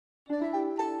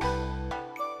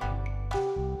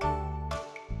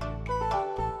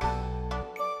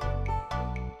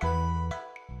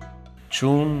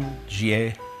Chun,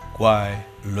 Jie, Kwai,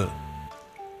 Le.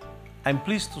 I'm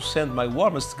pleased to send my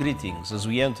warmest greetings as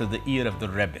we enter the year of the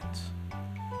rabbit.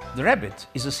 The rabbit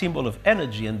is a symbol of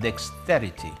energy and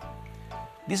dexterity.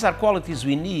 These are qualities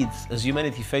we need as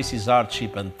humanity faces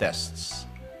hardship and tests.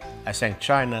 I thank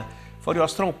China for your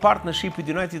strong partnership with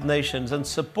the United Nations and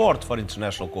support for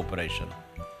international cooperation.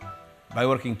 By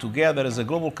working together as a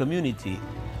global community,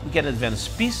 we can advance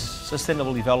peace,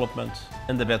 sustainable development,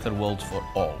 and a better world for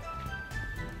all.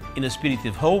 In a spirit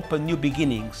of hope and new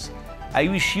beginnings, I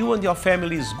wish you and your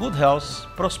families good health,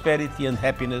 prosperity, and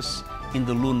happiness in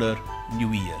the Lunar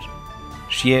New Year.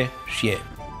 Xie, xie.